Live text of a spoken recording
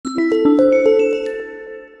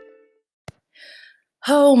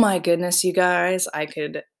Oh my goodness, you guys. I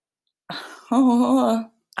could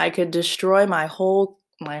destroy my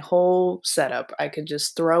whole setup. I could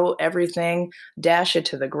just throw everything, dash it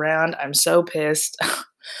to the ground. I'm so pissed.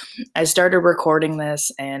 I started recording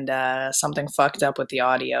this and something fucked up with the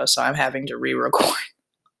audio, so I'm having to re-record.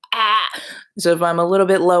 Ah! So if I'm a little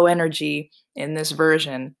bit low energy in this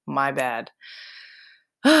version, my bad.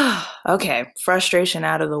 Okay, frustration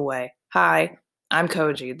out of the way. Hi, I'm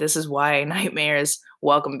Koji. This is YA Nightmares.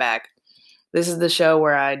 Welcome back. This is the show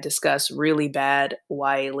where I discuss really bad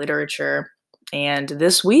YA literature, and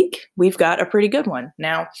this week we've got a pretty good one.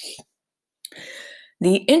 Now,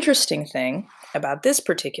 the interesting thing about this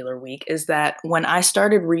particular week is that when I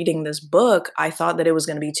started reading this book, I thought that it was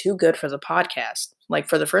going to be too good for the podcast. Like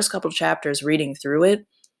for the first couple chapters reading through it,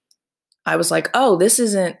 I was like, "Oh, this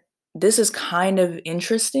is kind of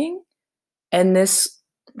interesting and this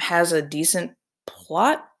has a decent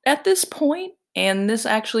plot at this point, and this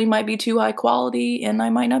actually might be too high quality and I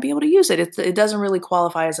might not be able to use it. It doesn't really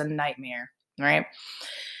qualify as a nightmare, right?"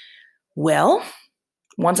 Well,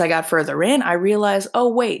 once I got further in, I realized, oh,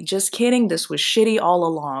 wait, just kidding. This was shitty all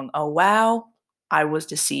along. Oh, wow. I was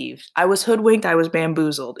deceived. I was hoodwinked. I was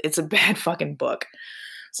bamboozled. It's a bad fucking book.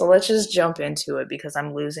 So let's just jump into it because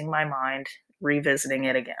I'm losing my mind revisiting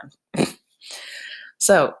it again.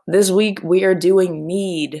 So this week we are doing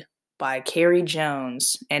Need by Carrie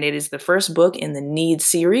Jones, and it is the first book in the Need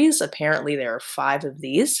series. Apparently, there are 5 of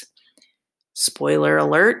these. Spoiler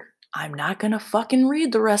alert, I'm not gonna fucking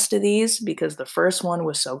read the rest of these because the first one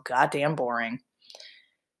was so goddamn boring.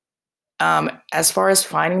 As far as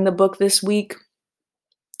finding the book this week,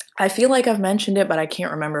 I feel like I've mentioned it, but I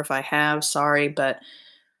can't remember if I have. Sorry, but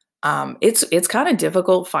it's kind of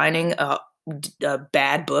difficult finding a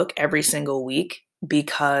bad book every single week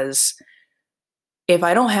because if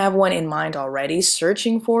I don't have one in mind already,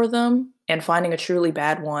 searching for them and finding a truly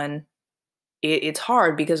bad one, it's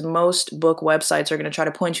hard because most book websites are going to try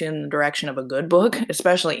to point you in the direction of a good book,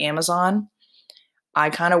 especially Amazon.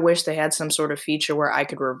 I kind of wish they had some sort of feature where I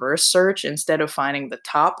could reverse search instead of finding the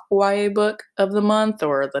top YA book of the month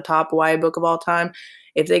or the top YA book of all time.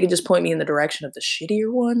 If they could just point me in the direction of the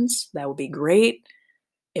shittier ones, that would be great.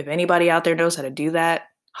 If anybody out there knows how to do that,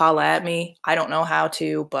 holla at me. I don't know how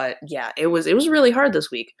to, but yeah, it was really hard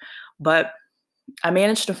this week. But I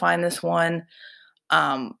managed to find this one.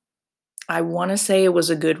 Um, I want to say it was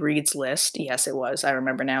a Goodreads list. Yes, it was. I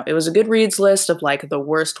remember now. It was a Goodreads list of like the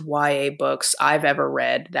worst YA books I've ever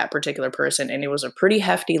read, that particular person, and it was a pretty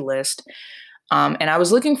hefty list. And I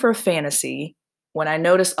was looking for a fantasy. When I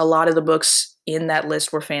noticed a lot of the books in that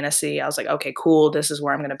list were fantasy, I was like, okay, cool. This is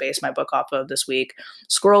where I'm going to base my book off of this week.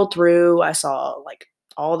 Scrolled through, I saw like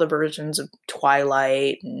all the versions of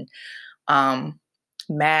Twilight and um,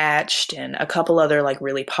 Matched and a couple other like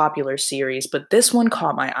really popular series, but this one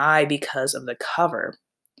caught my eye because of the cover.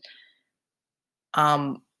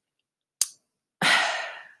 Um,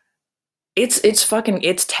 it's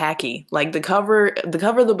tacky. Like the cover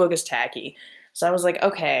of the book is tacky. So I was like,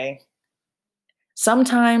 okay.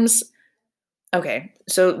 Sometimes, okay,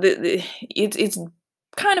 so it's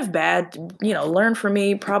kind of bad, learn from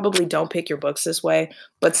me, probably don't pick your books this way,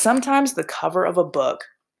 but sometimes the cover of a book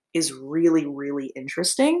is really, really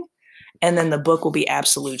interesting, and then the book will be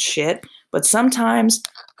absolute shit. But sometimes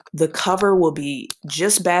the cover will be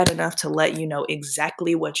just bad enough to let you know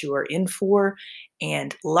exactly what you are in for,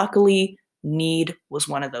 and luckily, Need was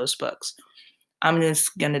one of those books. I'm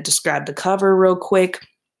just going to describe the cover real quick.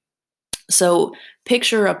 So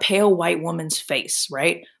picture a pale white woman's face,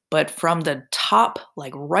 right? But from the top,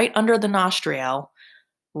 like right under the nostril,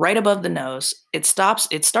 right above the nose, it starts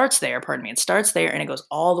there, pardon me, it starts there and it goes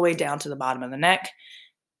all the way down to the bottom of the neck.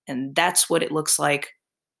 And that's what it looks like.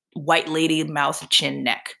 White lady mouth, chin,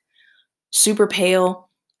 neck. Super pale.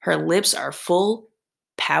 Her lips are full,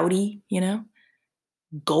 pouty,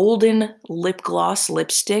 golden lip gloss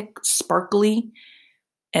lipstick, sparkly.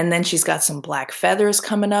 And then she's got some black feathers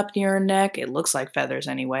coming up near her neck. It looks like feathers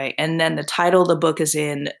anyway. And then the title of the book is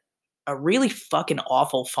in a really fucking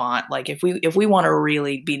awful font. Like if we want to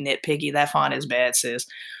really be nitpicky, that font is bad, sis.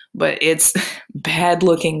 But it's bad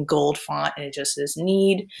looking gold font, and it just says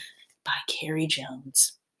Need by Carrie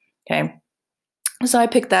Jones. Okay. So I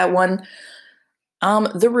picked that one.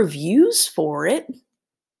 The reviews for it,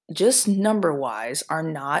 just number wise, are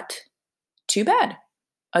not too bad.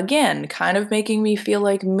 Again, kind of making me feel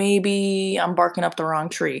like maybe I'm barking up the wrong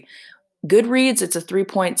tree. Goodreads, it's a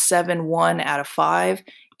 3.71 out of 5.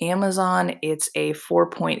 Amazon, it's a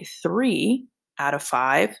 4.3 out of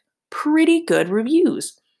 5. Pretty good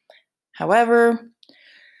reviews. However,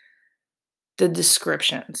 the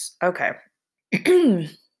descriptions. Okay.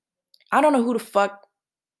 I don't know who the fuck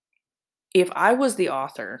if I was the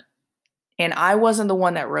author and I wasn't the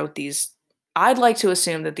one that wrote these, I'd like to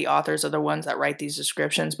assume that the authors are the ones that write these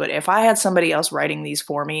descriptions, but if I had somebody else writing these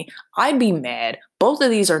for me, I'd be mad. Both of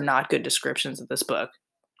these are not good descriptions of this book.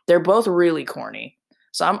 They're both really corny.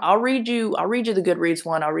 So I'll read you the Goodreads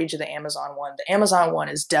one, I'll read you the Amazon one. The Amazon one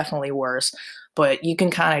is definitely worse, but you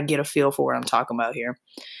can kind of get a feel for what I'm talking about here.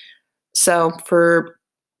 So for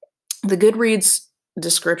the Goodreads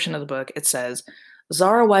description of the book, it says,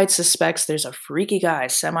 Zara White suspects there's a freaky guy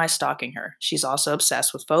semi-stalking her. She's also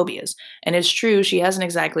obsessed with phobias. And it's true, she hasn't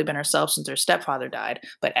exactly been herself since her stepfather died,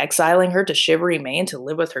 but exiling her to Shivery, Maine to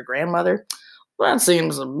live with her grandmother? Well, that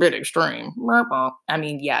seems a bit extreme. I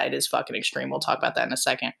mean, yeah, it is fucking extreme. We'll talk about that in a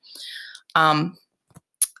second.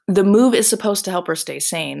 The move is supposed to help her stay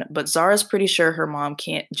sane, but Zara's pretty sure her mom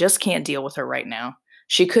can't deal with her right now.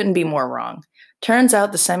 She couldn't be more wrong. Turns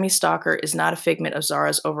out the semi-stalker is not a figment of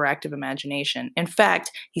Zara's overactive imagination. In fact,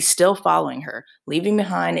 he's still following her, leaving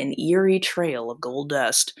behind an eerie trail of gold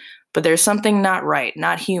dust. But there's something not right,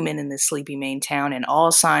 not human in this sleepy Maine town, and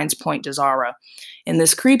all signs point to Zara. In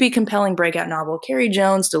this creepy, compelling breakout novel, Carrie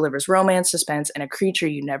Jones delivers romance, suspense, and a creature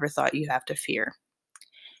you never thought you'd have to fear.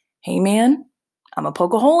 Hey man, I'm gonna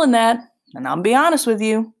poke a hole in that, and I'll be honest with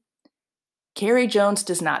you. Carrie Jones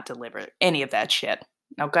does not deliver any of that shit,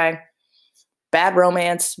 okay? Bad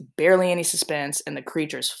romance, barely any suspense, and the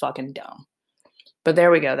creature's fucking dumb. But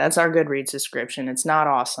there we go. That's our Goodreads description. It's not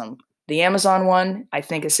awesome. The Amazon one, I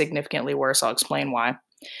think, is significantly worse. I'll explain why.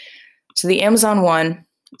 So the Amazon one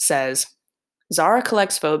says, Zara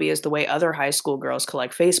collects phobias the way other high school girls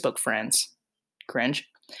collect Facebook friends. Cringe.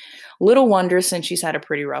 Little wonder, since she's had a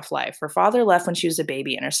pretty rough life. Her father left when she was a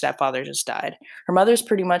baby and her stepfather just died. Her mother's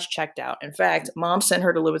pretty much checked out. In fact, mom sent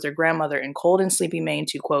her to live with her grandmother in cold and sleepy Maine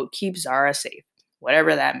to, quote, keep Zara safe.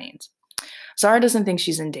 Whatever that means. Zara doesn't think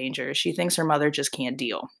she's in danger. She thinks her mother just can't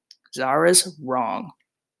deal. Zara's wrong.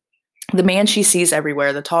 The man she sees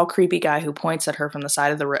everywhere, the tall, creepy guy who points at her from the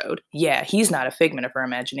side of the road, yeah, he's not a figment of her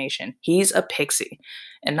imagination. He's a pixie.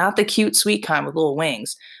 And not the cute, sweet kind with little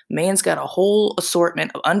wings. Maine's got a whole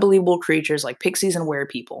assortment of unbelievable creatures like pixies and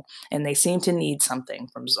werepeople, and they seem to need something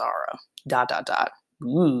from Zara. ...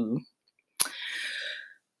 Ooh.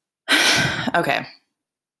 Okay.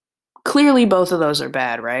 Clearly both of those are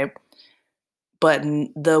bad, right? But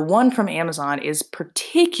the one from Amazon is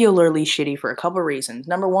particularly shitty for a couple reasons.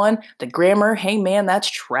 Number one, the grammar, hey man, that's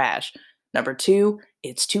trash. Number two,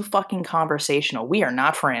 it's too fucking conversational. We are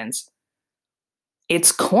not friends.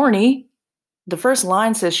 It's corny. The first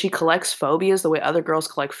line says she collects phobias the way other girls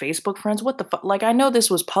collect Facebook friends. What the fuck? Like, I know this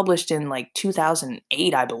was published in like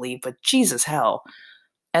 2008, I believe, but Jesus hell.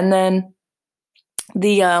 And then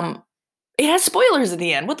it has spoilers at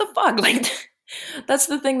the end. What the fuck? Like, that's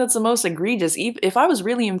the thing that's the most egregious. If I was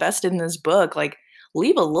really invested in this book, like,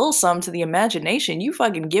 leave a little something to the imagination. You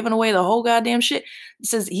fucking giving away the whole goddamn shit. It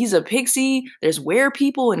says he's a pixie. There's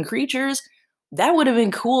werepeople and creatures. That would have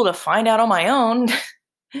been cool to find out on my own.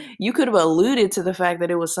 You could have alluded to the fact that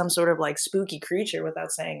it was some sort of like spooky creature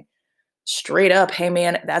without saying straight up, hey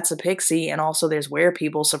man, that's a pixie. And also there's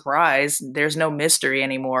werepeople. Surprise. There's no mystery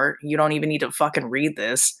anymore. You don't even need to fucking read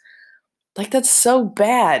this. Like, that's so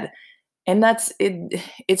bad. And that's it.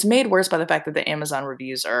 It's made worse by the fact that the Amazon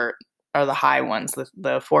reviews are the high ones,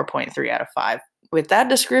 the 4.3 out of 5. With that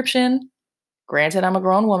description, granted I'm a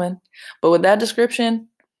grown woman, but with that description,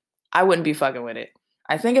 I wouldn't be fucking with it.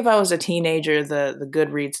 I think if I was a teenager, the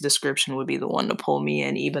Goodreads description would be the one to pull me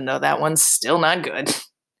in, even though that one's still not good.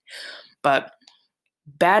 But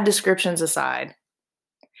bad descriptions aside,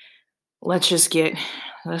 let's just get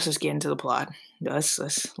into the plot. Let's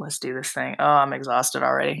do this thing. Oh, I'm exhausted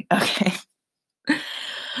already. Okay.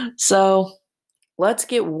 So let's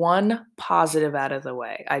get one positive out of the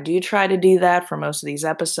way. I do try to do that for most of these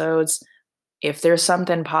episodes. If there's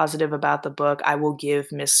something positive about the book, I will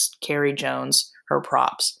give Miss Carrie Jones her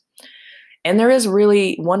props. And there is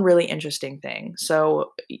one really interesting thing.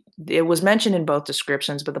 So it was mentioned in both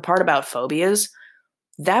descriptions, but the part about phobias,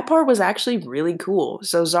 that part was actually really cool.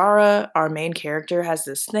 So Zara, our main character, has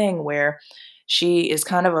this thing where she is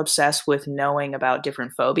kind of obsessed with knowing about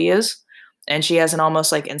different phobias. And she has an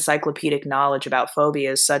almost like encyclopedic knowledge about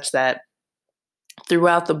phobias, such that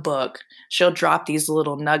throughout the book, she'll drop these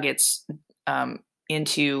little nuggets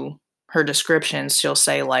into her descriptions. She'll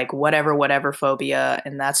say like whatever phobia,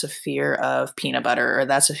 and that's a fear of peanut butter, or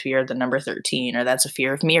that's a fear of the number 13, or that's a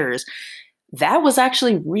fear of mirrors. That was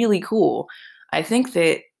actually really cool. I think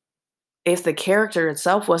that if the character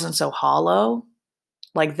itself wasn't so hollow,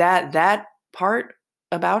 like that part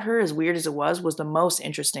about her, as weird as it was the most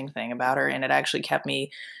interesting thing about her, and it actually kept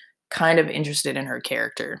me kind of interested in her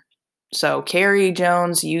character. So Carrie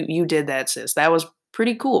Jones, you did that, sis. That was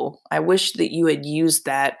pretty cool. I wish that you had used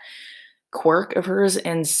that quirk of hers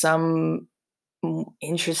in some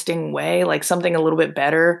interesting way, like something a little bit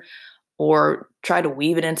better, or try to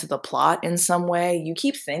weave it into the plot in some way. You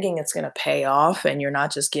keep thinking it's going to pay off and you're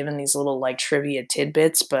not just given these little like trivia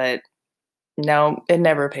tidbits, but no, it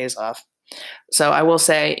never pays off. So I will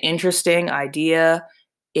say, interesting idea.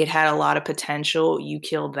 It had a lot of potential. You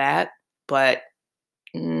killed that, but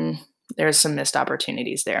mm, there's some missed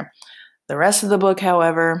opportunities there. The rest of the book,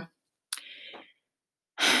 however,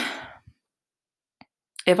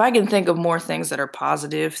 if I can think of more things that are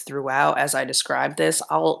positive throughout as I describe this,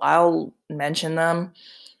 I'll mention them.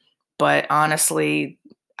 But honestly,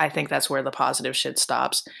 I think that's where the positive shit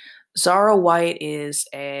stops. Zara White is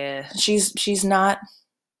a she's not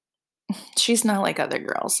like other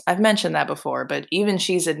girls. I've mentioned that before, but even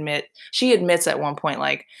she admits at one point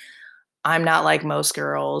like I'm not like most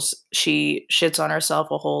girls. She shits on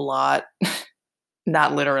herself a whole lot.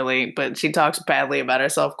 Not literally, but she talks badly about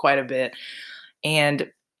herself quite a bit. And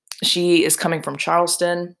she is coming from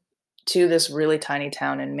Charleston to this really tiny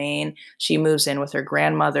town in Maine. She moves in with her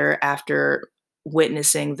grandmother after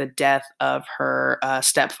witnessing the death of her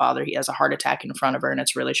stepfather. He has a heart attack in front of her, and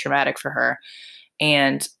it's really traumatic for her.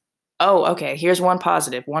 And oh, okay, here's one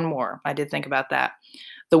positive, one more. I did think about that.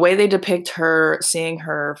 The way they depict her seeing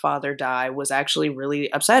her father die was actually really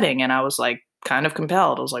upsetting, and I was like kind of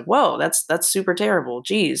compelled. I was like, whoa, that's super terrible.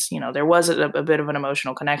 Geez, there was a bit of an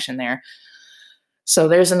emotional connection there. So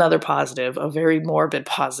there's another positive, a very morbid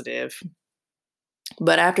positive.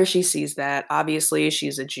 But after she sees that, obviously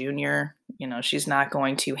she's a junior, she's not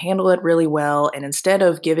going to handle it really well. And instead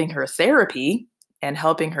of giving her therapy and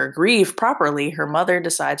helping her grieve properly, her mother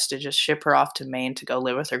decides to just ship her off to Maine to go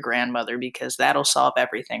live with her grandmother because that'll solve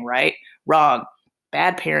everything, right? Wrong.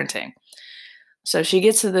 Bad parenting. So she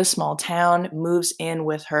gets to this small town, moves in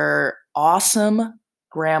with her awesome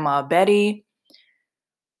grandma, Betty.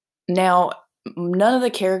 Now, none of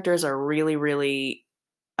the characters are really, really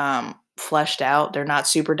fleshed out. They're not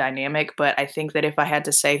super dynamic, but I think that if I had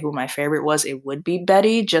to say who my favorite was, it would be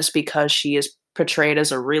Betty, just because she is portrayed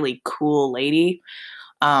as a really cool lady.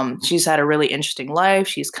 She's had a really interesting life.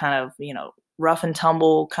 She's kind of, rough and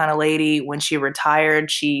tumble kind of lady. When she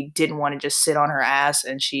retired, she didn't want to just sit on her ass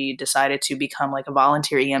and she decided to become like a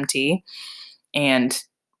volunteer EMT. And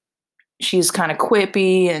she's kind of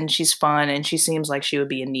quippy and she's fun and she seems like she would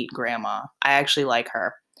be a neat grandma. I actually like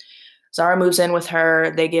her. Zara moves in with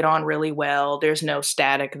her. They get on really well. There's no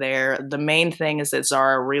static there. The main thing is that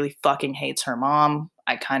Zara really fucking hates her mom.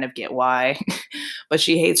 I kind of get why. But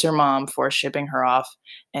she hates her mom for shipping her off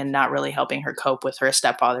and not really helping her cope with her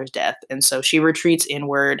stepfather's death. And so she retreats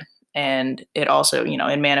inward, and it also,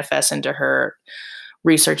 it manifests into her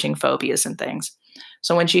researching phobias and things.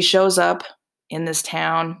 So when she shows up in this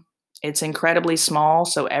town, it's incredibly small,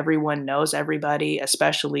 so everyone knows everybody,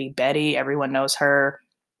 especially Betty. Everyone knows her.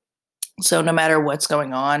 So no matter what's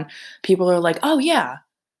going on, people are like, oh yeah,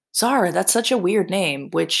 Zara, that's such a weird name,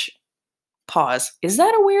 which, pause, is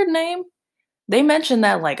that a weird name? They mentioned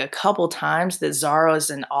that like a couple times that Zara is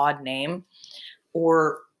an odd name,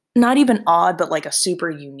 or not even odd, but like a super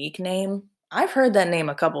unique name. I've heard that name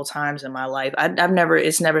a couple times in my life.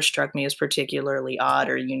 It's never struck me as particularly odd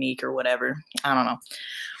or unique or whatever. I don't know.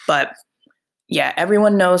 But yeah,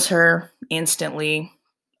 everyone knows her instantly.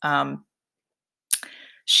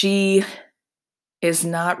 She is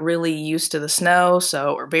not really used to the snow,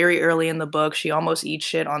 so very early in the book, she almost eats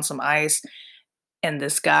shit on some ice. And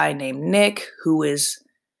this guy named Nick, who is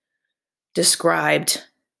described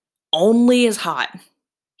only as hot.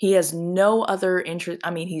 He has no other interest.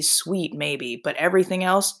 I mean, he's sweet, maybe, but everything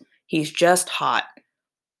else, he's just hot.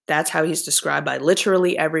 That's how he's described by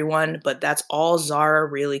literally everyone, but that's all Zara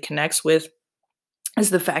really connects with,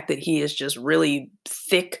 is the fact that he is just really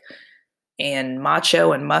thick and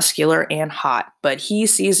macho and muscular and hot. But he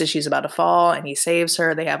sees that she's about to fall and he saves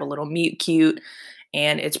her. They have a little meet cute,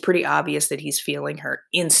 and it's pretty obvious that he's feeling her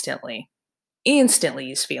instantly. Instantly,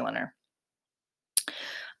 he's feeling her.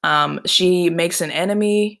 She makes an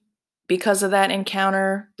enemy because of that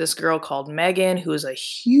encounter. This girl called Megan, who is a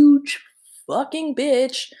huge fucking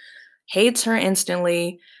bitch, hates her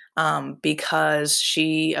instantly because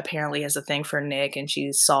she apparently has a thing for Nick, and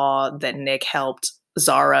she saw that Nick helped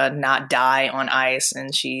Zara not die on ice,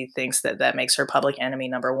 and she thinks that that makes her public enemy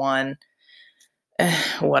number one.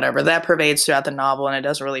 Whatever. That pervades throughout the novel, and it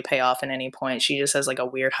doesn't really pay off at any point. She just has like a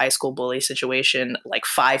weird high school bully situation like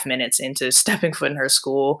 5 minutes into stepping foot in her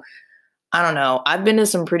school. I don't know. I've been to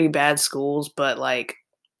some pretty bad schools, but like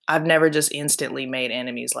I've never just instantly made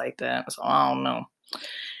enemies like that. So I don't know.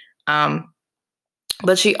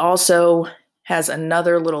 But she also has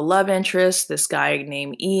another little love interest, this guy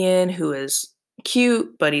named Ian, who is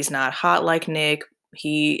cute, but he's not hot like Nick.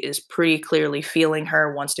 He is pretty clearly feeling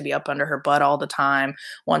her, wants to be up under her butt all the time,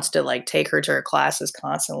 wants to like take her to her classes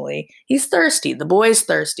constantly. He's thirsty. The boy's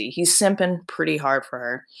thirsty. He's simping pretty hard for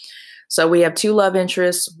her. So we have two love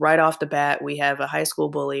interests right off the bat. We have a high school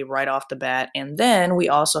bully right off the bat. And then we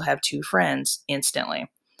also have two friends instantly.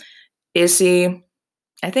 Issy,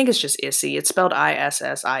 I think it's just Issy. It's spelled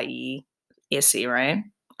Issie. Issy, right?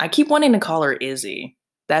 I keep wanting to call her Izzy.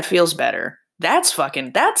 That feels better. That's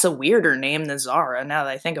a weirder name than Zara now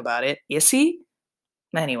that I think about it. Issy?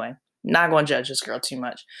 Anyway, not going to judge this girl too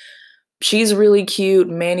much. She's really cute.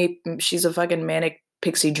 She's a fucking manic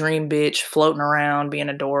pixie dream bitch floating around, being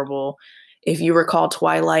adorable. If you recall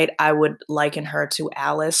Twilight, I would liken her to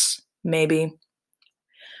Alice, maybe.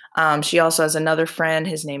 She also has another friend.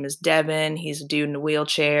 His name is Devin. He's a dude in a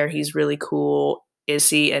wheelchair. He's really cool.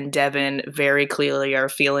 Issy and Devin very clearly are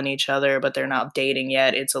feeling each other, but they're not dating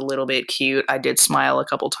yet. It's a little bit cute. I did smile a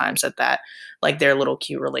couple times at that, like their little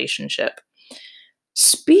cute relationship.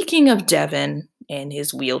 Speaking of Devin and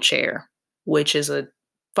his wheelchair, which is a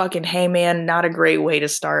fucking, hey man, not a great way to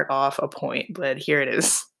start off a point, but here it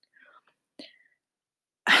is.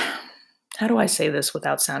 How do I say this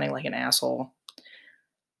without sounding like an asshole?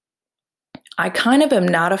 I kind of am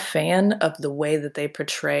not a fan of the way that they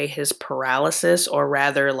portray his paralysis, or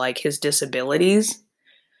rather, like his disabilities,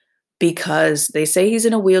 because they say he's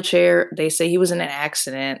in a wheelchair. They say he was in an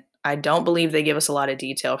accident. I don't believe they give us a lot of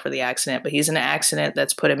detail for the accident, but he's in an accident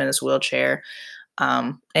that's put him in this wheelchair.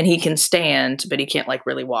 And he can stand, but he can't like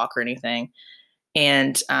really walk or anything.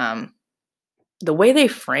 And the way they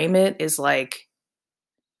frame it is like,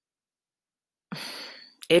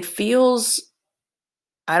 it feels,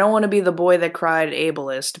 I don't want to be the boy that cried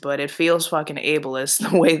ableist, but it feels fucking ableist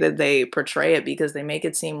the way that they portray it, because they make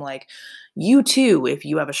it seem like you too, if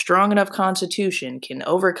you have a strong enough constitution, can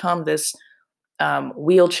overcome this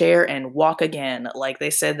wheelchair and walk again. Like they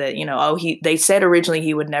said that, they said originally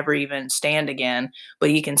he would never even stand again, but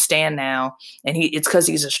he can stand now. And it's because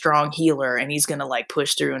he's a strong healer and he's going to like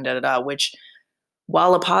push through and da-da-da, which,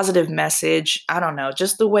 while a positive message, I don't know,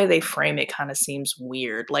 just the way they frame it kind of seems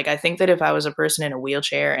weird. Like, I think that if I was a person in a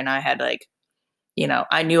wheelchair and I had like,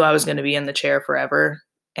 I knew I was going to be in the chair forever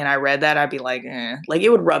and I read that, I'd be like, like it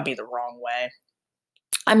would rub me the wrong way.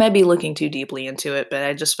 I might be looking too deeply into it, but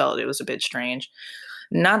I just felt it was a bit strange.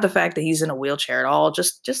 Not the fact that he's in a wheelchair at all,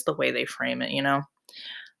 just the way they frame it,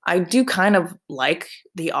 I do kind of like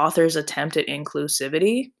the author's attempt at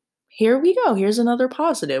inclusivity. Here we go. Here's another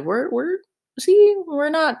positive. We're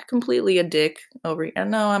not completely a dick over here.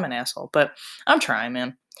 No, I'm an asshole, but I'm trying,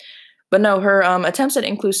 man. But no, her attempts at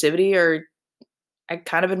inclusivity are, I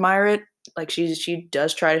kind of admire it. Like she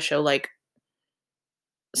does try to show like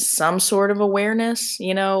some sort of awareness.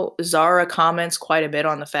 Zara comments quite a bit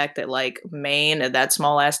on the fact that like Maine, that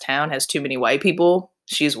small ass town, has too many white people.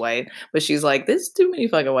 She's white, but she's like, there's too many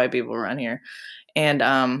fucking white people around here.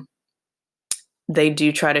 And they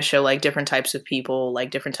do try to show like different types of people,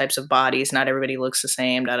 like different types of bodies. Not everybody looks the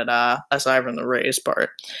same, aside from the race part.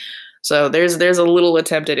 So there's a little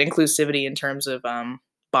attempt at inclusivity in terms of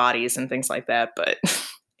bodies and things like that, but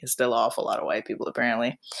it's still an awful lot of white people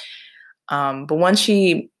apparently. But once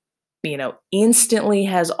she, instantly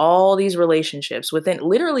has all these relationships within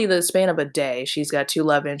literally the span of a day, she's got two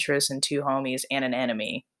love interests and two homies and an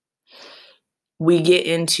enemy. We get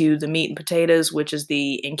into the meat and potatoes, which is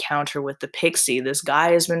the encounter with the pixie. This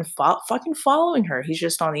guy has been fucking following her. He's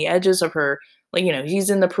just on the edges of her, like, he's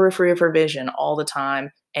in the periphery of her vision all the time,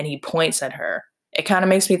 and he points at her. It kind of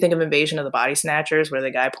makes me think of Invasion of the Body Snatchers, where the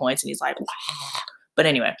guy points and he's like, wah. But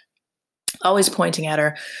anyway, always pointing at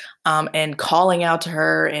her, and calling out to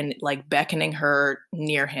her and like beckoning her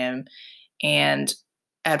near him. And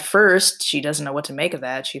at first, she doesn't know what to make of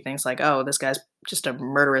that. She thinks like, oh, this guy's just a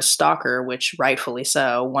murderous stalker, which rightfully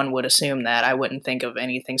so. One would assume that. I wouldn't think of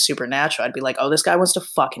anything supernatural. I'd be like, oh, this guy wants to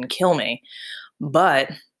fucking kill me.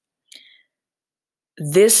 But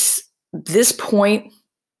this point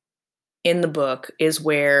in the book is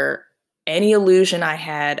where any illusion I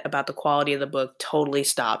had about the quality of the book totally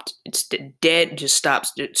stopped. It's dead, just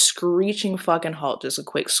stops. Screeching fucking halt. Just a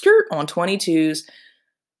quick skirt on 22s.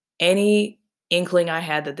 Any inkling I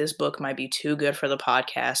had that this book might be too good for the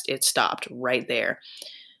podcast, it stopped right there.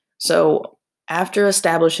 So after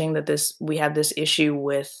establishing that we have this issue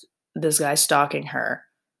with this guy stalking her,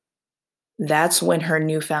 that's when her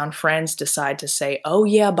newfound friends decide to say, oh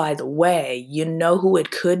yeah, by the way, you know who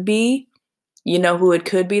it could be? You know who it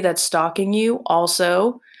could be that's stalking you?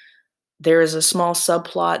 Also, there is a small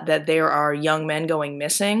subplot that there are young men going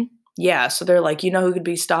missing. Yeah, so they're like, "You know who could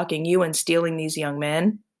be stalking you and stealing these young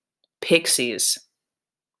men? Pixies.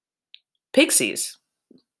 Pixies.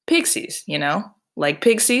 Pixies, you know? Like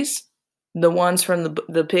Pixies, the ones from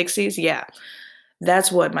the Pixies, yeah.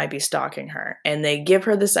 That's what might be stalking her." And they give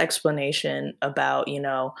her this explanation about,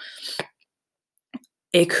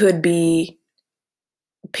 it could be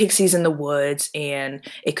pixies in the woods and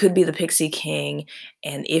it could be the pixie king,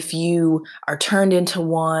 and if you are turned into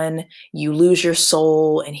one, you lose your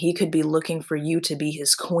soul, and he could be looking for you to be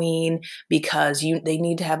his queen because they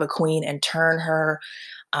need to have a queen and turn her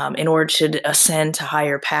in order to ascend to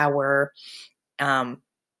higher power. um,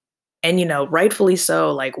 and rightfully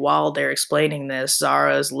so, like while they're explaining this,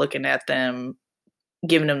 Zara's looking at them,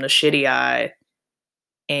 giving them the shitty eye,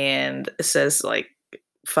 and says like,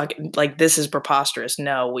 fucking, like, this is preposterous.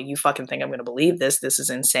 No, you fucking think I'm going to believe this? This is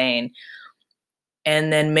insane.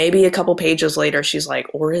 And then maybe a couple pages later, she's like,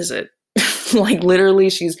 or is it? Like literally,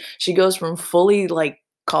 she goes from fully like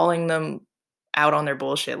calling them out on their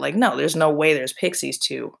bullshit. Like, no, there's no way there's pixies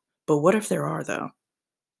too. But what if there are though?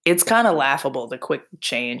 It's kind of laughable, the quick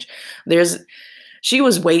change. There's She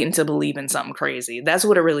was waiting to believe in something crazy. That's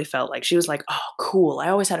what it really felt like. She was like, "Oh, cool. I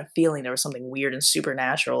always had a feeling there was something weird and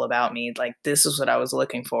supernatural about me. Like, this is what I was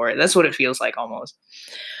looking for." That's what it feels like almost.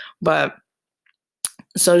 But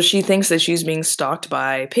so she thinks that she's being stalked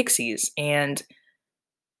by pixies, and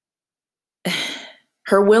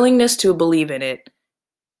her willingness to believe in it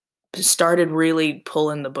started really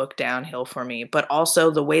pulling the book downhill for me. But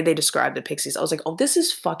also the way they described the pixies, I was like, "Oh, this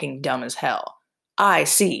is fucking dumb as hell. I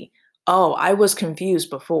see. Oh, I was confused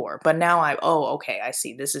before, but now oh, okay, I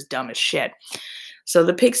see. This is dumb as shit." So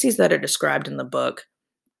the pixies that are described in the book,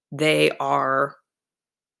 they are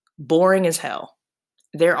boring as hell.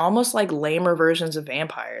 They're almost like lamer versions of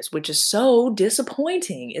vampires, which is so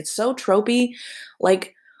disappointing. It's so tropey.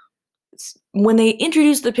 Like, when they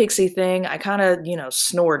introduced the pixie thing, I kind of,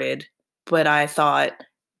 snorted, but I thought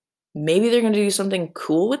maybe they're going to do something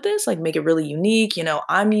cool with this, like make it really unique.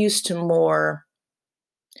 I'm used to more,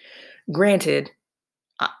 granted,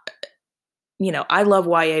 uh, I love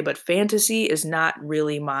YA, but fantasy is not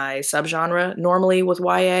really my subgenre normally with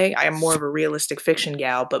YA. I am more of a realistic fiction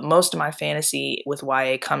gal, but most of my fantasy with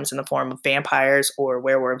YA comes in the form of vampires or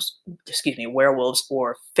werewolves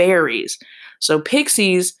or fairies. So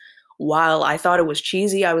Pixies, while I thought it was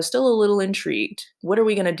cheesy, I was still a little intrigued. What are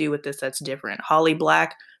we going to do with this that's different? Holly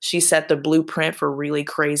Black, she set the blueprint for really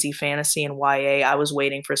crazy fantasy in YA. I was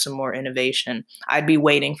waiting for some more innovation. I'd be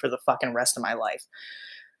waiting for the fucking rest of my life.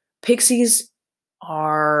 Pixies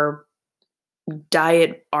are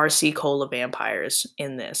diet RC Cola vampires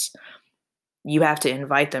in this. You have to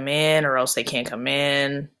invite them in or else they can't come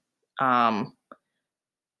in.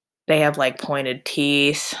 They have like pointed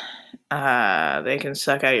teeth. They can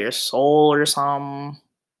suck out your soul or something.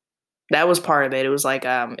 That was part of it. It was like,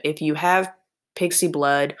 if you have pixie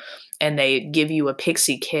blood and they give you a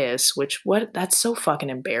pixie kiss, that's so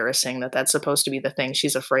fucking embarrassing that that's supposed to be the thing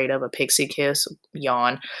she's afraid of, a pixie kiss.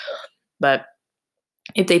 Yawn. But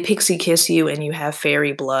if they pixie kiss you and you have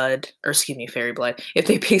fairy blood, if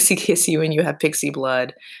they pixie kiss you and you have pixie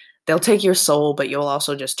blood, they'll take your soul, but you'll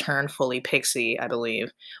also just turn fully pixie, I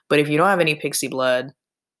believe. But if you don't have any pixie blood,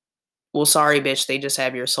 well, sorry, bitch, they just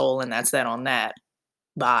have your soul, and that's that on that.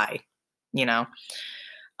 Bye. You know?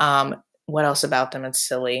 What else about them? It's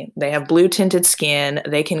silly. They have blue tinted skin.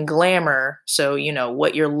 They can glamour. So,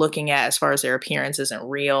 what you're looking at as far as their appearance isn't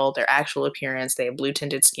real. Their actual appearance, they have blue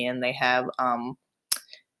tinted skin. They have,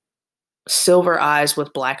 silver eyes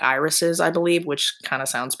with black irises, I believe, which kind of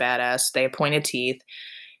sounds badass. They have pointed teeth,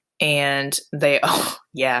 and oh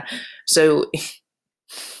yeah. So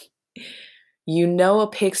a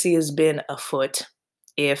pixie has been afoot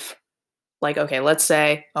if, like, okay, let's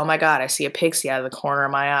say, oh my god, I see a pixie out of the corner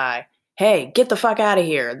of my eye. Hey, get the fuck out of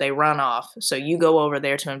here. They run off. So you go over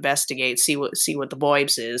there to investigate, see what the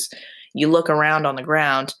boibs is. You look around on the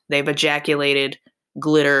ground. They've ejaculated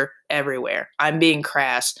glitter everywhere. I'm being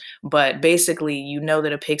crass, but basically,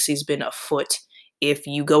 that a pixie's been afoot if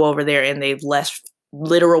you go over there and they've left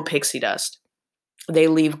literal pixie dust. They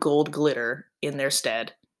leave gold glitter in their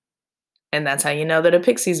stead. And that's how you know that a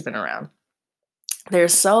pixie's been around. They're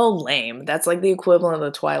so lame. That's like the equivalent of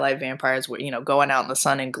the Twilight vampires where, going out in the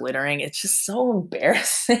sun and glittering. It's just so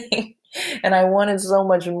embarrassing. And I wanted so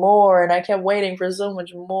much more, and I kept waiting for so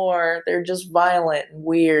much more. They're just violent and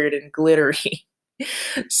weird and glittery.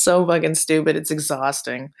 So fucking stupid. It's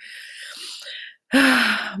exhausting.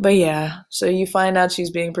 But yeah, so you find out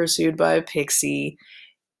she's being pursued by a pixie.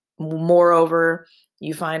 Moreover,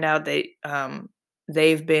 you find out that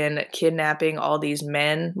they've been kidnapping all these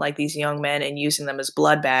men, like these young men, and using them as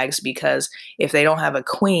blood bags because if they don't have a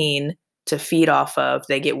queen to feed off of,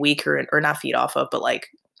 they get weaker, or not feed off of, but like,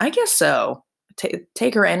 I guess so.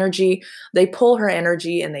 Take her energy, they pull her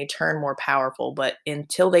energy and they turn more powerful. But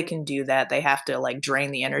until they can do that, they have to like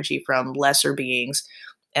drain the energy from lesser beings.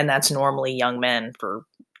 And that's normally young men for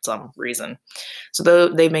some reason. So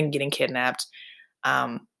they've been getting kidnapped.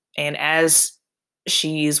 And as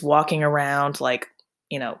she's walking around, like,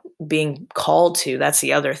 being called to, that's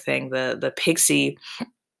the other thing. The pixie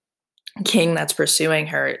king that's pursuing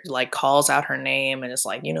her like calls out her name and is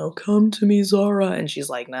like, come to me, Zara. And she's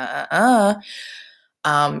like, nah,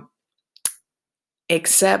 um,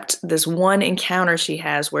 except this one encounter she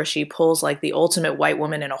has where she pulls like the ultimate white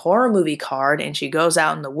woman in a horror movie card and she goes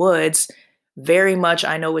out in the woods, very much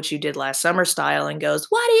I Know What You Did Last Summer style, and goes,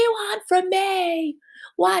 what do you want from me?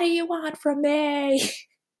 What do you want from me?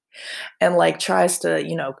 And like tries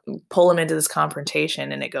to, pull him into this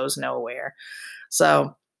confrontation, and it goes nowhere.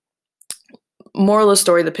 So, moral of the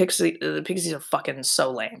story, the Pixies are fucking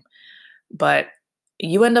so lame. But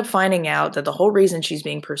you end up finding out that the whole reason she's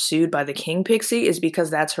being pursued by the King Pixie is because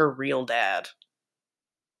that's her real dad.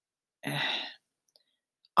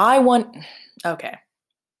 Okay.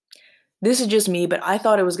 This is just me, but I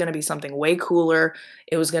thought it was going to be something way cooler.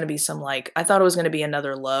 It was going to be I thought it was going to be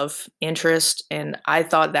another love interest, and I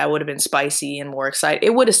thought that would have been spicy and more exciting.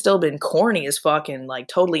 It would have still been corny as fuck and like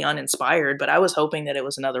totally uninspired, but I was hoping that it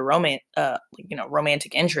was another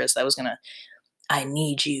romantic interest that was going to, I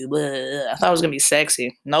need you. Blah. I thought it was going to be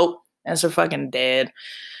sexy. Nope. That's her fucking dad.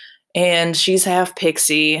 And she's half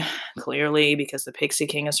pixie, clearly, because the Pixie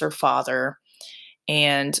King is her father.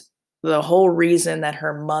 And the whole reason that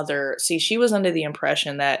her mother, she was under the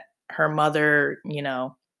impression that her mother,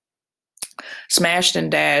 smashed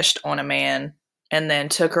and dashed on a man and then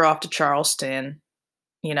took her off to Charleston,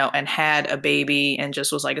 and had a baby and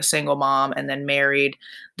just was like a single mom, and then married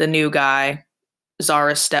the new guy,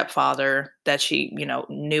 Zara's stepfather, that she,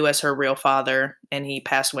 knew as her real father, and he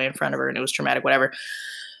passed away in front of her and it was traumatic, whatever.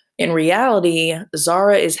 In reality,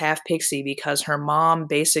 Zara is half pixie because her mom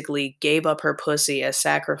basically gave up her pussy as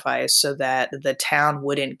sacrifice so that the town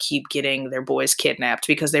wouldn't keep getting their boys kidnapped,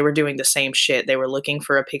 because they were doing the same shit. They were looking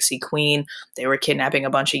for a pixie queen. They were kidnapping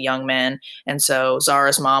a bunch of young men. And so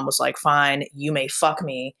Zara's mom was like, fine, you may fuck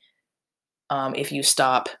me if you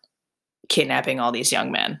stop kidnapping all these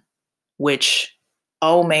young men. Which,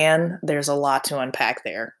 oh man, there's a lot to unpack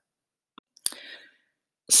there.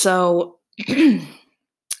 So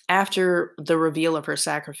after the reveal of her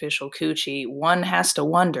sacrificial coochie, one has to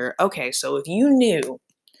wonder, okay, so if you knew,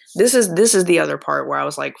 this is the other part where I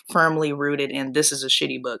was like firmly rooted in this is a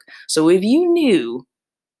shitty book. So if you knew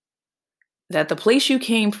that the place you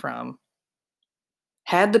came from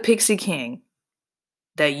had the Pixie King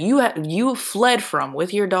that you fled from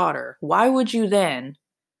with your daughter, why would you then,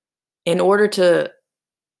 in order to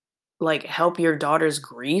like help your daughter's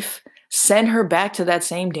grief, send her back to that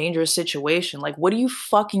same dangerous situation? Like, what are you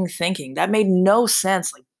fucking thinking? That made no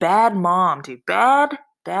sense. Like, bad mom, dude. Bad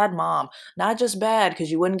mom. Not just bad because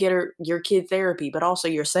you wouldn't get your kid therapy, but also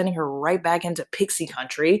you're sending her right back into pixie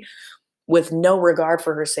country with no regard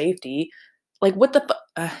for her safety. Like, what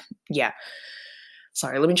the yeah.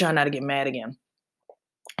 Sorry, let me try not to get mad again.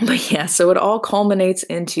 But yeah, so it all culminates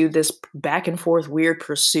into this back and forth weird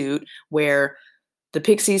pursuit where the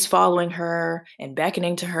Pixies following her and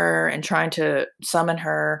beckoning to her and trying to summon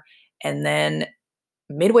her. And then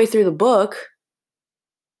midway through the book,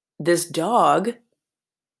 this dog,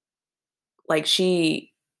 like,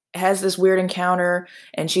 she has this weird encounter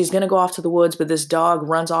and she's going to go off to the woods, but this dog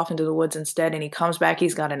runs off into the woods instead, and he comes back.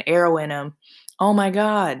 He's got an arrow in him. Oh my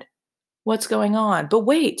God, what's going on? But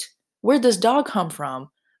wait, where'd this dog come from?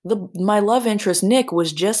 My love interest, Nick,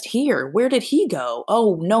 was just here. Where did he go?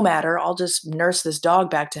 Oh, no matter. I'll just nurse this dog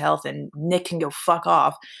back to health and Nick can go fuck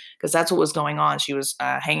off, because that's what was going on. She was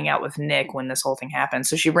hanging out with Nick when this whole thing happened.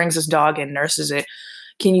 So she brings this dog and nurses it.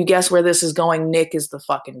 Can you guess where this is going? Nick is the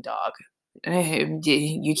fucking dog.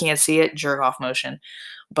 You can't see it. Jerk off motion.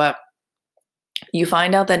 But you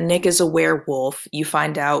find out that Nick is a werewolf. You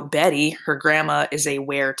find out Betty, her grandma, is a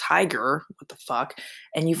were-tiger. What the fuck?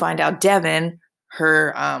 And you find out Devin,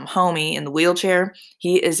 her homie in the wheelchair,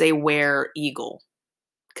 he is a were-eagle,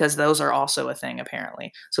 because those are also a thing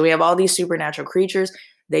apparently. So we have all these supernatural creatures.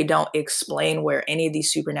 They don't explain where any of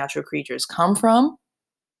these supernatural creatures come from.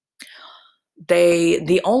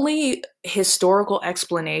 The only historical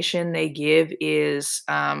explanation they give is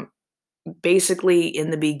basically,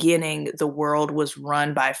 in the beginning, the world was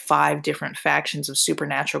run by 5 different factions of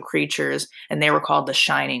supernatural creatures, and they were called the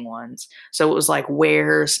Shining Ones. So it was like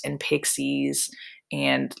wares and pixies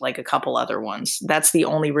and like a couple other ones. That's the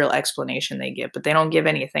only real explanation they give, but they don't give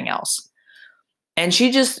anything else. And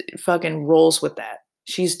she just fucking rolls with that.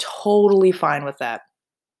 She's totally fine with that.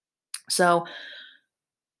 So,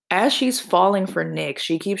 as she's falling for Nick,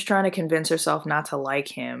 she keeps trying to convince herself not to like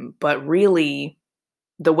him, but really,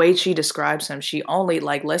 the way she describes him, she only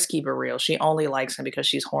like, let's keep it real. She only likes him because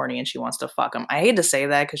she's horny and she wants to fuck him. I hate to say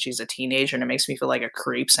that because she's a teenager and it makes me feel like a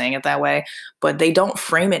creep saying it that way, but they don't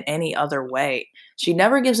frame it any other way. She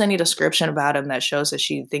never gives any description about him that shows that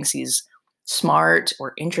she thinks he's smart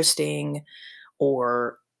or interesting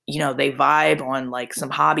or, they vibe on like some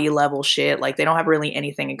hobby level shit. Like they don't have really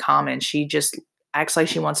anything in common. She just acts like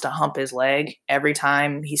she wants to hump his leg every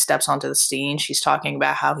time he steps onto the scene. She's talking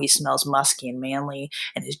about how he smells musky and manly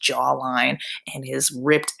and his jawline and his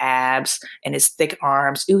ripped abs and his thick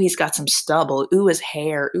arms. Ooh, he's got some stubble. Ooh, his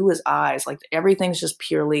hair. Ooh, his eyes. Like everything's just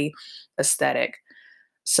purely aesthetic.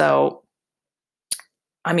 So,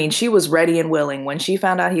 I mean, she was ready and willing. When she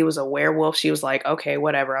found out he was a werewolf, she was like, okay,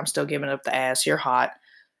 whatever. I'm still giving up the ass. You're hot.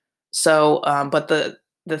 So, but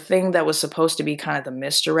the thing that was supposed to be kind of the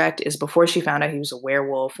misdirect is before she found out he was a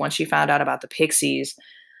werewolf, when she found out about the Pixies,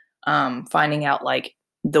 finding out like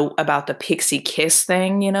about the pixie kiss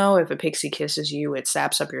thing, if a pixie kisses you, it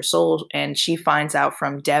saps up your soul. And she finds out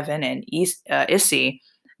from Devin and Issy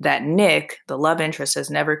that Nick, the love interest, has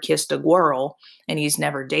never kissed a girl and he's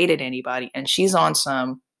never dated anybody. And she's on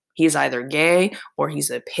some, he's either gay or he's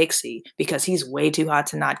a pixie because he's way too hot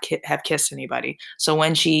to not have kissed anybody. So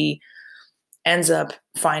when she ends up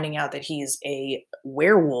finding out that he's a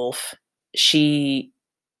werewolf, she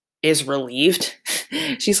is relieved.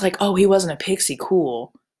 She's like, oh, he wasn't a pixie.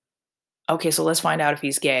 Cool. Okay, so let's find out if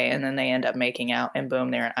he's gay. And then they end up making out and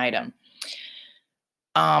boom, they're an item.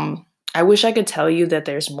 I wish I could tell you that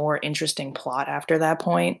there's more interesting plot after that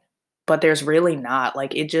point, but there's really not.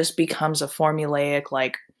 Like, it just becomes a formulaic,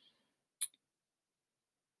 like,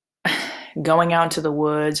 going out into the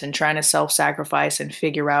woods and trying to self-sacrifice and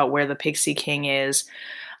figure out where the Pixie King is.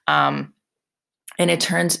 And it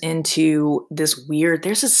turns into there's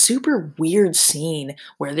a super weird scene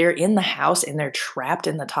where they're in the house and they're trapped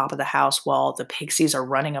in the top of the house while the pixies are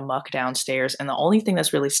running amok downstairs. And the only thing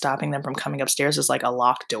that's really stopping them from coming upstairs is like a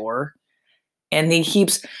locked door. And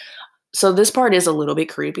so this part is a little bit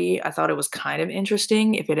creepy. I thought it was kind of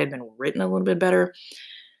interesting if it had been written a little bit better.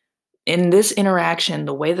 In this interaction,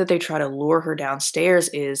 the way that they try to lure her downstairs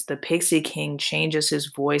is the Pixie King changes his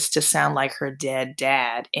voice to sound like her dead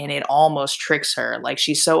dad, and it almost tricks her. Like,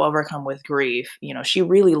 she's so overcome with grief. She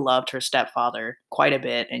really loved her stepfather quite a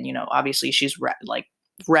bit, and, obviously she's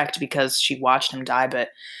wrecked because she watched him die, but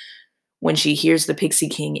when she hears the Pixie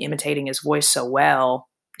King imitating his voice so well,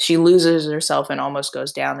 she loses herself and almost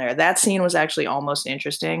goes down there. That scene was actually almost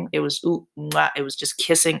interesting. It was, ooh, mwah, it was just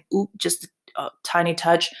kissing, ooh, just a tiny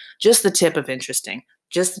touch, just the tip of interesting,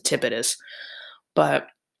 just the tip it is. But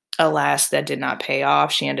alas, that did not pay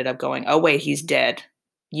off. She ended up going, oh wait, he's dead.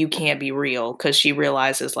 You can't be real, because she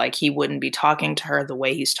realizes like he wouldn't be talking to her the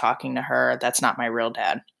way he's talking to her. That's not my real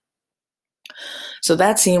dad. So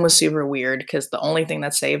that scene was super weird because the only thing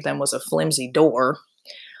that saved them was a flimsy door.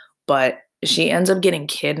 But she ends up getting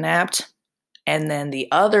kidnapped. And then the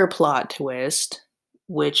other plot twist,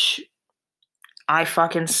 which I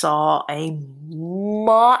fucking saw a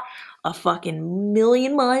fucking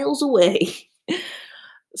million miles away.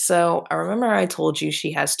 So I remember I told you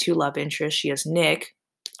she has two love interests. She has Nick,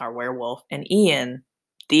 our werewolf, and Ian,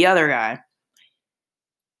 the other guy.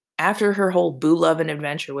 After her whole boo loving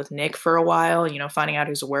adventure with Nick for a while, finding out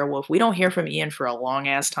he's a werewolf, we don't hear from Ian for a long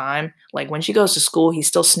ass time. Like when she goes to school, he's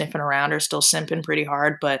still sniffing around her, still simping pretty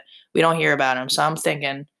hard, but we don't hear about him. So I'm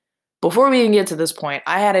thinking, before we even get to this point,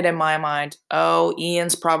 I had it in my mind, oh,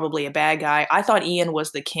 Ian's probably a bad guy. I thought Ian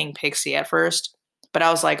was the king pixie at first, but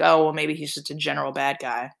I was like, oh, well, maybe he's just a general bad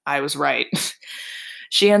guy. I was right.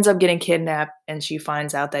 She ends up getting kidnapped, and she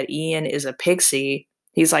finds out that Ian is a pixie.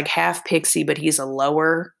 He's like half pixie, but he's a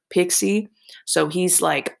lower pixie. So he's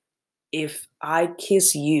like, if I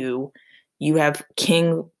kiss you, you have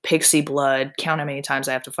king pixie blood. Count how many times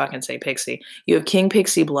I have to fucking say pixie. You have king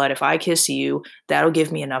pixie blood. If I kiss you, that'll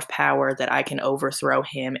give me enough power that I can overthrow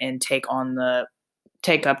him and take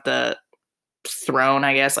up the throne,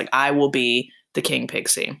 I guess. Like, I will be the king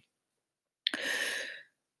pixie.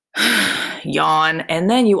 Yawn. And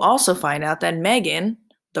then you also find out that Megan,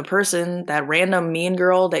 the person, that random mean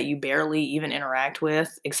girl that you barely even interact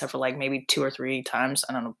with, except for like maybe 2 or 3 times,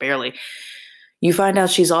 I don't know, barely. You find out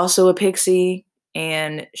she's also a pixie,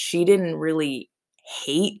 and she didn't really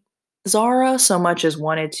hate Zara so much as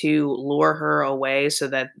wanted to lure her away so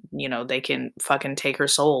that, they can fucking take her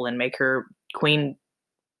soul and make her queen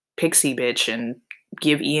pixie bitch and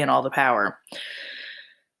give Ian all the power.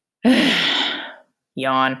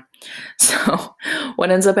 Yawn. So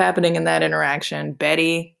what ends up happening in that interaction,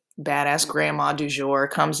 Betty, badass grandma du jour,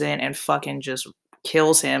 comes in and fucking just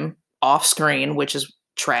kills him off screen, which is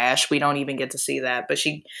trash. We don't even get to see that. But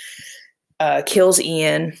she kills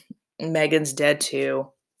Ian. Megan's dead too.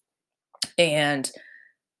 And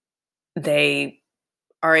they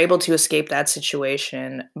are able to escape that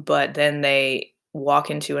situation, but then they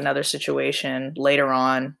walk into another situation later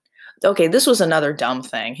on. Okay, this was another dumb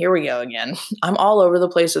thing. Here we go again. I'm all over the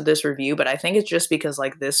place with this review, but I think it's just because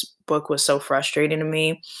like this book was so frustrating to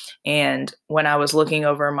me, and when I was looking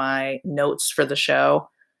over my notes for the show,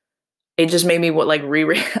 it just made me like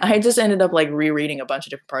reread. I just ended up like rereading a bunch of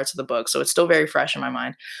different parts of the book, so it's still very fresh in my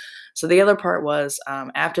mind. So the other part was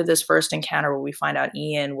after this first encounter where we find out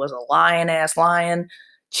Ian was a lion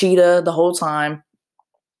cheetah the whole time.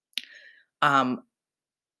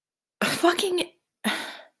 Fucking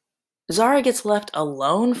Zara gets left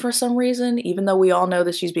alone for some reason, even though we all know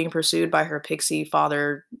that she's being pursued by her pixie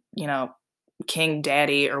father, King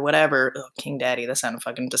Daddy or whatever. Ugh, King Daddy, that sounded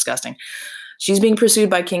fucking disgusting. She's being pursued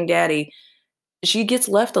by King Daddy. She gets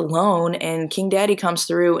left alone, and King Daddy comes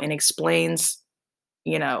through and explains,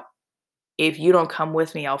 if you don't come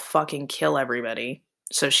with me, I'll fucking kill everybody.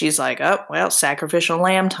 So she's like, oh, well, sacrificial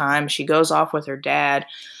lamb time. She goes off with her dad,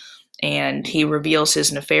 and he reveals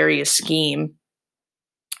his nefarious scheme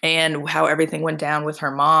and how everything went down with her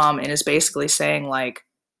mom, and is basically saying, like,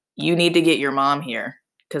 you need to get your mom here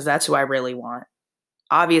because that's who I really want.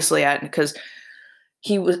 Obviously, because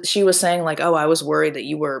she was saying, like, oh, I was worried that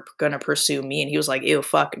you were going to pursue me. And he was like, ew,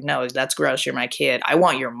 fuck, no, that's gross. You're my kid. I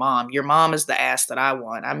want your mom. Your mom is the ass that I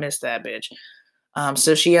want. I miss that bitch.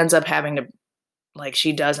 So she ends up having to, like,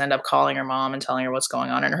 she does end up calling her mom and telling her what's going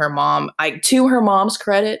on. And her mom, to her mom's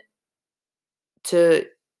credit, to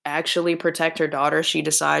actually protect her daughter, she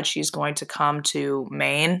decides she's going to come to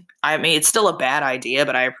Maine. I mean, it's still a bad idea,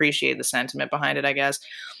 but I appreciate the sentiment behind it, I guess.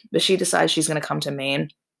 But she decides she's going to come to Maine.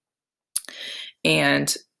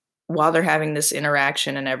 And while they're having this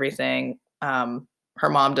interaction and everything, her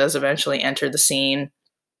mom does eventually enter the scene,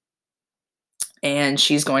 and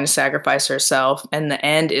she's going to sacrifice herself. And the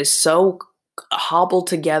end is so hobbled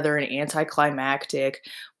together and anticlimactic,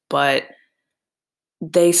 but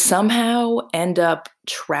they somehow end up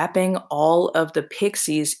trapping all of the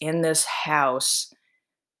Pixies in this house.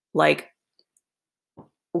 Like,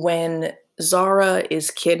 when Zara is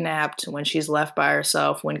kidnapped, when she's left by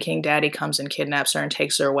herself, when King Daddy comes and kidnaps her and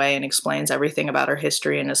takes her away and explains everything about her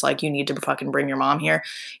history and is like, you need to fucking bring your mom here.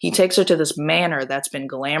 He takes her to this manor that's been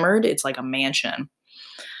glamored. It's like a mansion.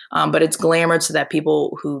 But it's glamored so that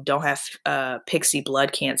people who don't have pixie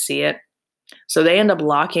blood can't see it. So they end up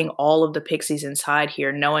locking all of the Pixies inside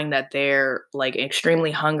here, knowing that they're like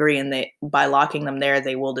extremely hungry, and by locking them there,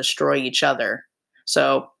 they will destroy each other.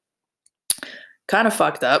 So kind of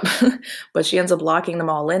fucked up, but she ends up locking them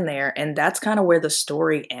all in there, and that's kind of where the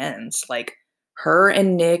story ends. Like, her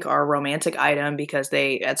and Nick are a romantic item because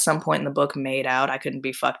they, at some point in the book, made out. I couldn't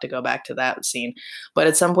be fucked to go back to that scene, but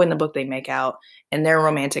at some point in the book, they make out, and they're a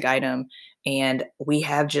romantic item, and we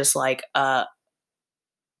have just like a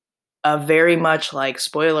very much like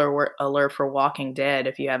spoiler alert for Walking Dead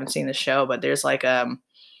if you haven't seen the show, but there's like a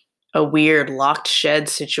weird locked shed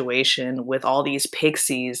situation with all these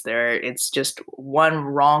pixies there. It's just one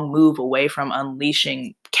wrong move away from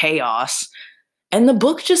unleashing chaos. And the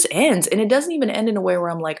book just ends, and it doesn't even end in a way where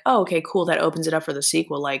I'm like, oh, okay, cool, that opens it up for the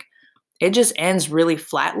sequel. Like, it just ends really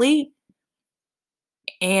flatly.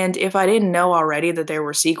 And if I didn't know already that there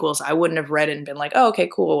were sequels, I wouldn't have read it and been like, oh, okay,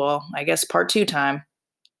 cool, well, I guess part 2 time.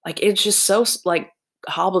 Like, it's just so, like,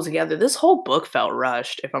 hobbled together. This whole book felt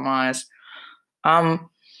rushed, if I'm honest.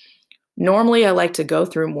 Normally I like to go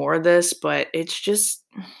through more of this, but it's just,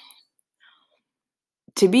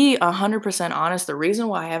 to be 100% honest, the reason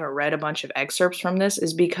why I haven't read a bunch of excerpts from this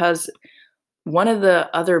is because one of the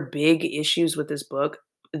other big issues with this book,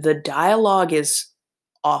 the dialogue is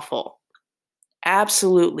awful.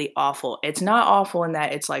 Absolutely awful. It's not awful in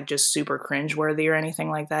that it's like just super cringeworthy or anything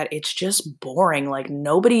like that. It's just boring. Like,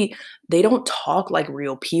 they don't talk like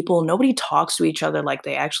real people. Nobody talks to each other like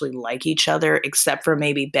they actually like each other, except for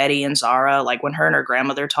maybe Betty and Zara. Like, when her and her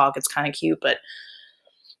grandmother talk, it's kind of cute, but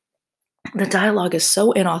the dialogue is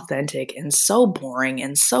so inauthentic and so boring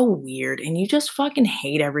and so weird, and you just fucking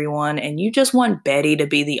hate everyone, and you just want Betty to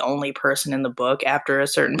be the only person in the book after a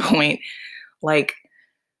certain point. Like,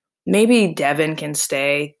 maybe Devin can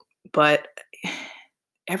stay, but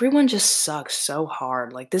everyone just sucks so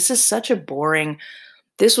hard. Like, this is such a boring,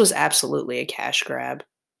 this was absolutely a cash grab.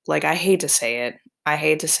 Like, I hate to say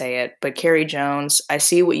it, but Carrie Jones, I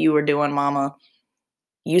see what you were doing, mama.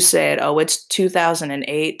 You said, "Oh, it's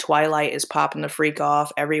 2008, Twilight is popping the freak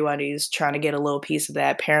off, everybody's trying to get a little piece of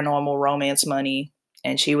that paranormal romance money,"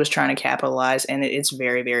 and she was trying to capitalize, and it's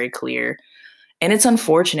very, very clear. And it's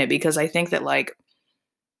unfortunate because I think that, like,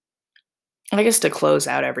 I guess to close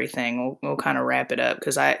out everything, we'll kinda wrap it up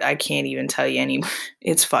because I can't even tell you any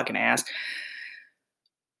it's fucking ass.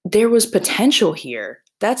 There was potential here.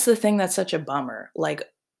 That's the thing that's such a bummer. Like,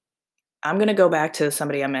 I'm gonna go back to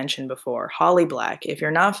somebody I mentioned before, Holly Black. If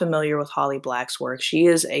you're not familiar with Holly Black's work, she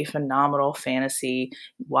is a phenomenal fantasy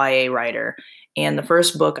YA writer. And the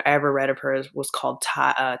first book I ever read of hers was called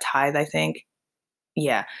Tithe, I think.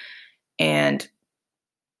 Yeah. And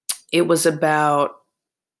it was about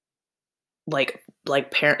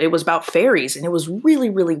it was about fairies, and it was really,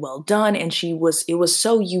 really well done, and it was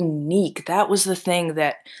so unique. That's the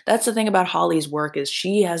thing about Holly's work is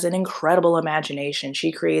she has an incredible imagination.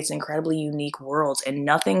 She creates incredibly unique worlds, and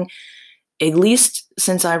nothing, at least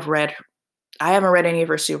since I haven't read any of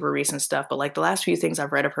her super recent stuff, but like the last few things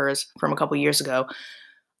I've read of hers from a couple years ago,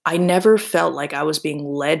 I never felt like I was being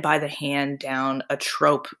led by the hand down a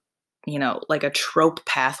trope, like a trope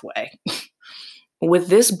pathway. With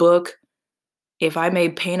this book, if I may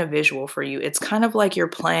paint a visual for you, it's kind of like you're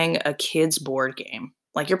playing a kid's board game.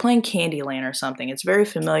 Like you're playing Candyland or something. It's very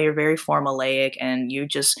familiar, very formulaic, and you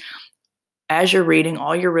just, as you're reading,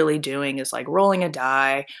 all you're really doing is like rolling a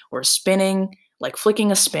die or spinning, like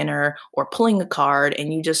flicking a spinner or pulling a card,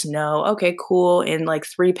 and you just know, okay, cool. In like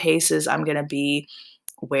 3 paces, I'm gonna be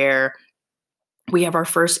where we have our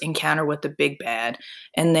first encounter with the big bad.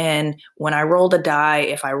 And then when I roll the die,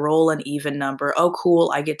 if I roll an even number, oh,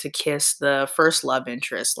 cool, I get to kiss the first love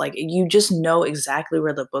interest. Like you just know exactly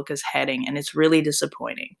where the book is heading. And it's really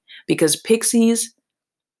disappointing because Pixies,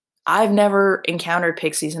 I've never encountered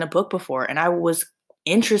Pixies in a book before. And I was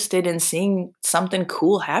interested in seeing something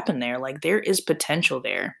cool happen there. Like there is potential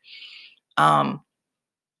there. Um,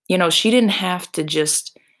 she didn't have to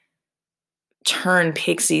just turn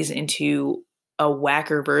pixies into a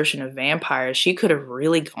whacker version of vampires. She could have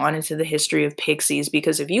really gone into the history of pixies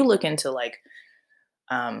because if you look into like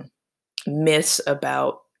um, myths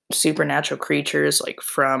about supernatural creatures, like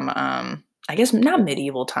from I guess not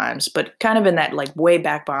medieval times, but kind of in that like way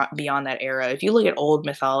back beyond that era. If you look at old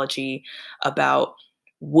mythology about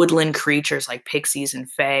woodland creatures like pixies and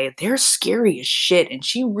fae, they're scary as shit. And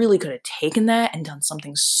she really could have taken that and done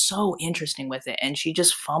something so interesting with it. And she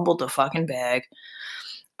just fumbled the fucking bag.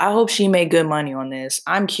 I hope she made good money on this.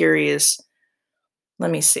 I'm curious. Let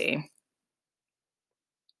me see.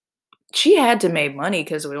 She had to make money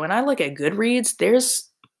because when I look at Goodreads, there's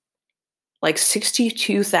like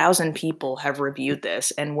 62,000 people have reviewed this.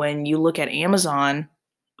 And when you look at Amazon,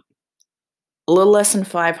 a little less than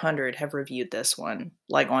 500 have reviewed this one,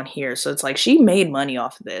 like on here. So it's like she made money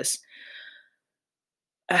off of this.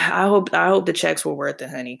 I hope the checks were worth it,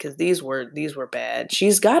 honey, because these were bad.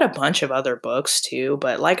 She's got a bunch of other books too,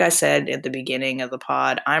 but like I said at the beginning of the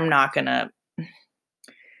pod, I'm not gonna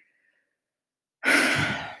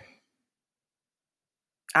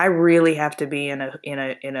I really have to be in a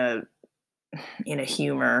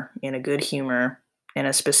humor, in a good humor, in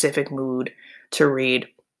a specific mood to read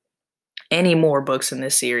any more books in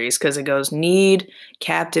this series because it goes need,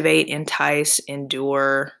 captivate, entice,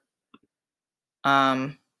 endure.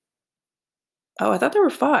 Um, oh, I thought there were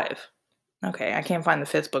 5. Okay, I can't find the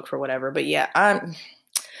 5th book for whatever, but yeah,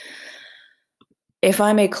 if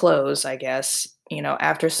I may close, I guess,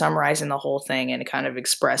 after summarizing the whole thing and kind of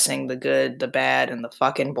expressing the good, the bad, and the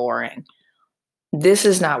fucking boring, this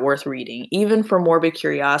is not worth reading. Even for morbid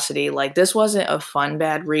curiosity, like this wasn't a fun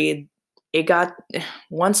bad read. It got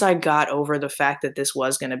once I got over the fact that this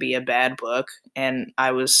was going to be a bad book and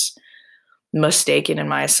I was mistaken in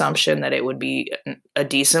my assumption that it would be a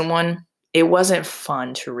decent one. It wasn't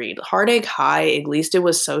fun to read. Heartache High, at least it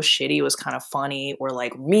was so shitty, it was kind of funny. Or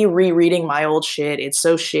like me rereading my old shit, it's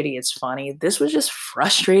so shitty, it's funny. This was just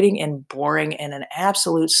frustrating and boring and an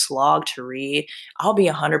absolute slog to read. I'll be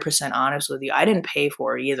 100% honest with you. I didn't pay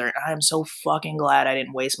for it either. And I'm so fucking glad I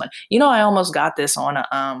didn't waste money. I almost got this on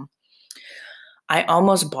I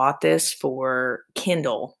almost bought this for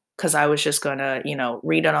Kindle because I was just gonna,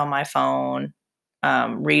 read it on my phone,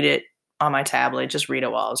 read it on my tablet, just read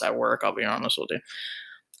it while I was at work. I'll be honest with you.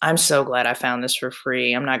 I'm so glad I found this for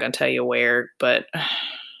free. I'm not gonna tell you where, but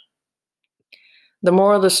the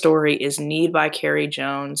moral of the story is Need by Carrie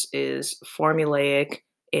Jones is formulaic,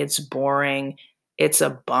 it's boring, it's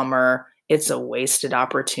a bummer, it's a wasted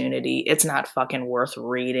opportunity. It's not fucking worth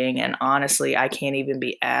reading. And honestly, I can't even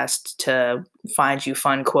be asked to find you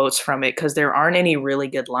fun quotes from it because there aren't any really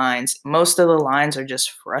good lines. Most of the lines are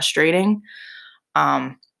just frustrating.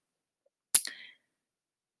 Um,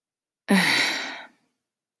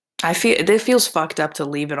 it feels fucked up to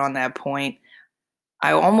leave it on that point.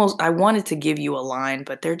 I wanted to give you a line,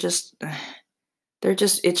 but it's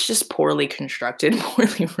just poorly constructed,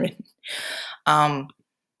 poorly written. Um,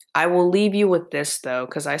 I will leave you with this though,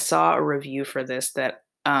 because I saw a review for this that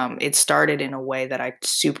it started in a way that I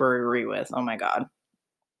super agree with. Oh my God.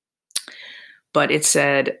 But it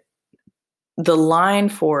said, the line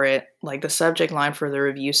for it, like the subject line for the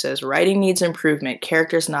review says, writing needs improvement,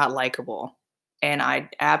 characters not likable. And I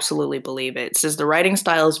absolutely believe it. It says the writing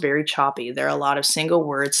style is very choppy. There are a lot of single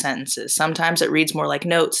word sentences. Sometimes it reads more like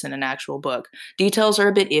notes than an actual book. Details are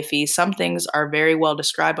a bit iffy. Some things are very well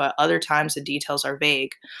described, but other times the details are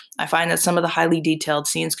vague. I find that some of the highly detailed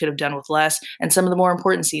scenes could have done with less, and some of the more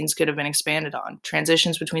important scenes could have been expanded on.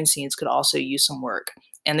 Transitions between scenes could also use some work,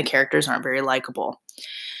 and the characters aren't very likable.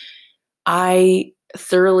 I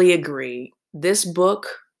thoroughly agree. This book,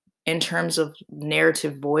 in terms of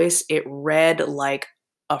narrative voice, it read like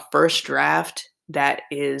a first draft that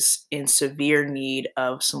is in severe need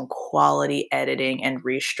of some quality editing and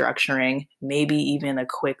restructuring, maybe even a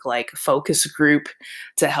quick like focus group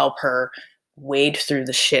to help her wade through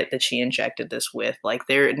the shit that she injected this with. Like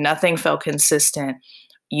nothing felt consistent.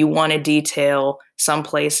 You wanted detail some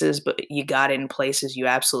places, but you got it in places you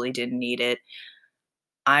absolutely didn't need it.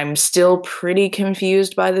 I'm still pretty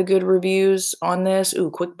confused by the good reviews on this.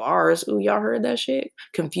 Ooh, quick bars. Ooh, y'all heard that shit?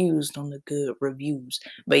 Confused on the good reviews.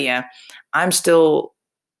 But yeah, I'm still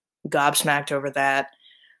gobsmacked over that.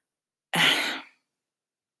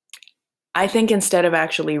 I think instead of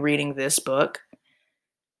actually reading this book,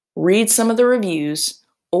 read some of the reviews,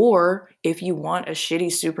 or if you want a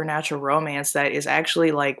shitty supernatural romance that is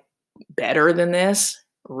actually like better than this,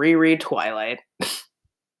 reread Twilight.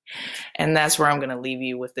 And that's where I'm going to leave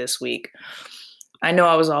you with this week. I know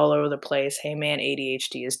I was all over the place. Hey man,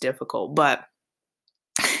 ADHD is difficult, but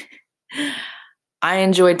I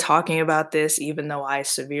enjoyed talking about this, even though I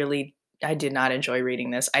did not enjoy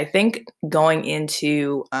reading this. I think going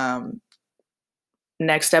into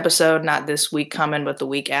next episode, not this week coming, but the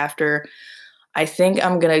week after, I think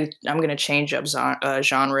I'm gonna change up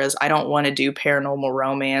genres. I don't want to do paranormal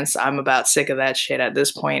romance. I'm about sick of that shit at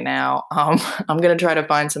this point now. I'm gonna try to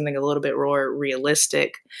find something a little bit more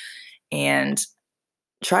realistic, and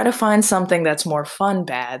try to find something that's more fun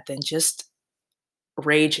bad than just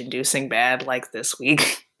rage-inducing bad like this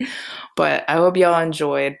week. But I hope y'all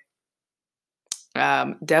enjoyed.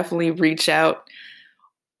 Definitely reach out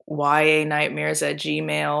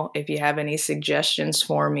yanightmares@gmail if you have any suggestions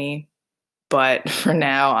for me. But for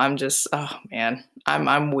now, I'm just, oh man,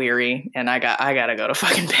 I'm weary and I gotta go to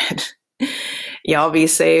fucking bed. Y'all be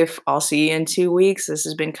safe. I'll see you in 2 weeks. This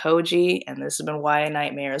has been Koji, and this has been YA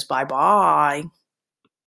Nightmares. Bye bye.